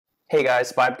Hey guys,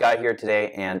 Spy Guy here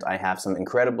today, and I have some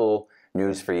incredible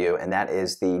news for you, and that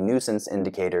is the nuisance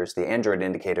indicators, the Android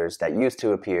indicators that used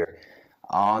to appear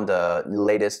on the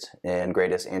latest and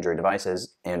greatest Android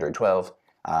devices, Android 12.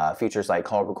 Features like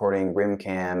call recording, rim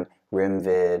cam, rim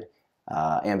vid,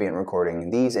 ambient recording.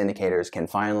 These indicators can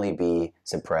finally be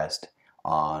suppressed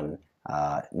on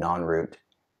non-root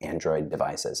Android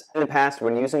devices. In the past,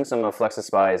 when using some of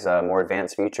FlexiSPY's more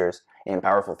advanced features and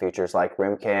powerful features like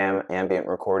rim cam, ambient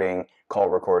recording, call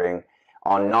recording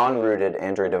on non-rooted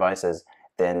Android devices,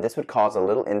 then this would cause a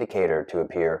little indicator to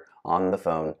appear on the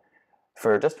phone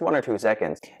for just 1 or 2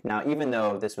 seconds. Now, even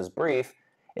though this was brief,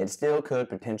 it still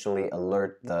could potentially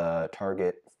alert the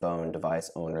target phone device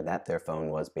owner that their phone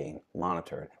was being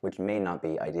monitored, which may not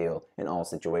be ideal in all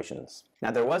situations.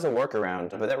 Now, there was a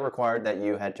workaround, but that required that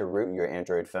you had to root your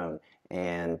Android phone,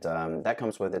 and that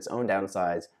comes with its own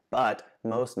downsides, but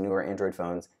most newer Android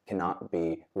phones cannot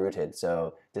be rooted,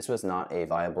 so this was not a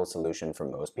viable solution for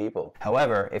most people.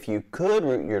 However, if you could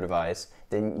root your device,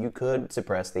 then you could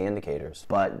suppress the indicators.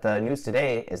 But the news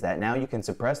today is that now you can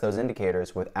suppress those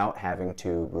indicators without having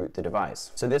to root the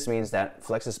device. So this means that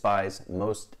FlexiSPY's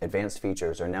most advanced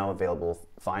features are now available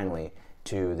finally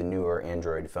to the newer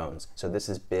Android phones. So this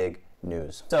is big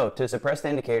news. So to suppress the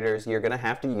indicators, you're going to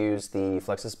have to use the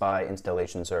FlexiSPY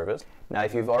installation service. Now,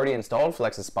 if you've already installed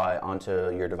FlexiSPY onto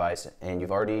your device and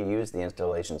you've already used the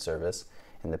installation service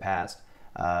in the past,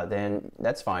 then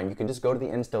that's fine. You can just go to the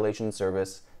installation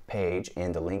service page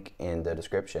and the link in the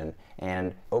description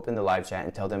and open the live chat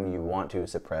and tell them you want to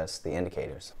suppress the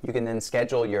indicators. You can then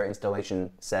schedule your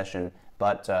installation session,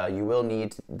 but you will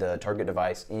need the target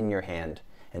device in your hand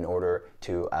in order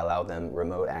to allow them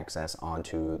remote access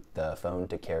onto the phone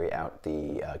to carry out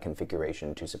the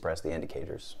configuration to suppress the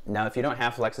indicators. Now, if you don't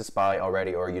have FlexiSPY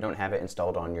already, or you don't have it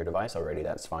installed on your device already,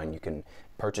 that's fine. You can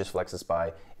purchase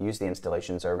FlexiSPY, use the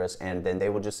installation service, and then they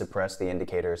will just suppress the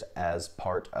indicators as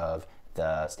part of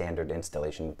the standard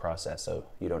installation process, so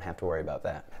you don't have to worry about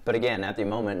that. But again, at the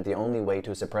moment, the only way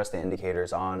to suppress the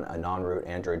indicators on a non-root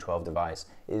Android 12 device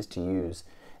is to use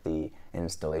the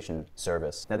installation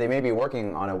service. Now, they may be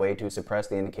working on a way to suppress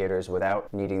the indicators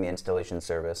without needing the installation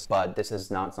service, but this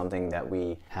is not something that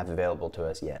we have available to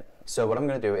us yet. So what I'm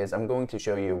going to do is I'm going to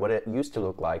show you what it used to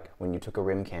look like when you took a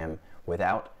rim cam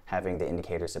without having the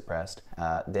indicator suppressed.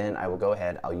 Then I will go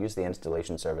ahead, I'll use the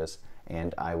installation service,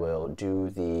 and I will do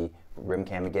the rim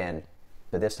cam again,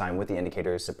 but this time with the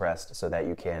indicators suppressed so that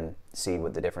you can see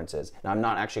what the difference is. Now, I'm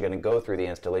not actually going to go through the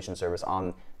installation service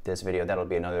on this video. That'll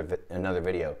be another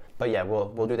video. But yeah,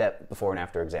 we'll do that before and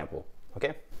after example.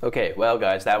 Okay? Okay, well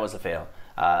guys, that was a fail.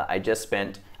 I just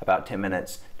spent about 10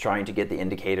 minutes trying to get the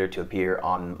indicator to appear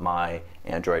on my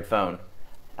Android phone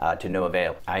to no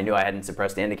avail. I knew I hadn't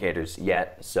suppressed the indicators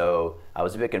yet, so I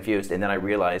was a bit confused, and then I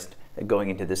realized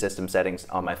going into the system settings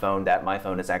on my phone that my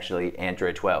phone is actually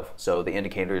Android 12, so the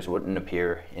indicators wouldn't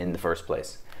appear in the first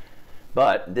place.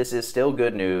 But this is still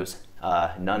good news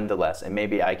nonetheless, and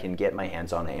maybe I can get my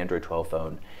hands on an Android 12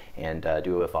 phone and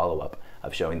do a follow-up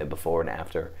of showing the before and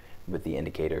after with the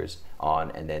indicators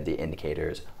on and then the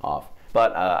indicators off.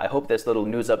 But I hope this little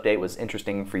news update was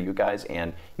interesting for you guys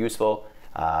and useful.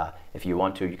 If you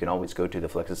want to, you can always go to the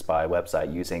FlexiSPY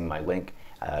website using my link.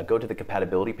 Go to the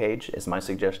compatibility page is my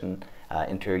suggestion.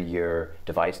 Enter your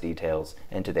device details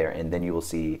into there, and then you will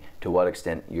see to what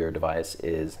extent your device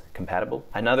is compatible.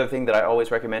 Another thing that I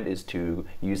always recommend is to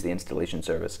use the installation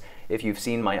service. If you've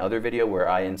seen my other video where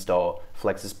I install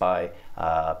FlexiSPY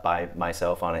by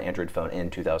myself on an Android phone in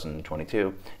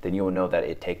 2022, then you will know that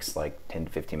it takes like 10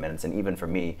 to 15 minutes. And even for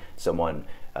me, someone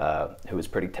who is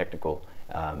pretty technical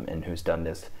and who's done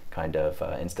this kind of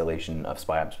installation of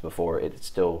Spy apps before, it's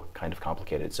still kind of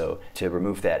complicated. So to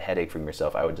remove that headache from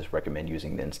yourself, I would just recommend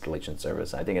using the installation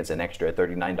service. I think it's an extra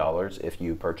 $39 if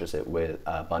you purchase it with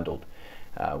bundled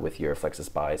with your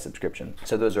FlexiSPY subscription.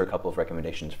 So those are a couple of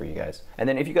recommendations for you guys. And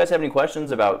then if you guys have any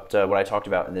questions about what I talked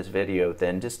about in this video,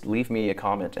 then just leave me a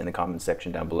comment in the comment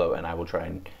section down below, and I will try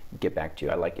and get back to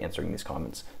you. I like answering these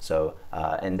comments. So,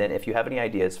 and then if you have any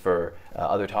ideas for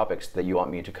other topics that you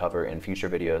want me to cover in future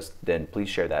videos, then please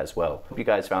share that as well. Hope you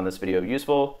guys found this video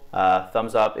useful.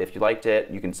 Thumbs up if you liked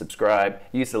it. You can subscribe.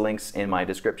 Use the links in my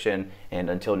description. And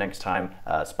until next time,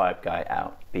 Spy Guy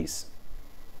out. Peace.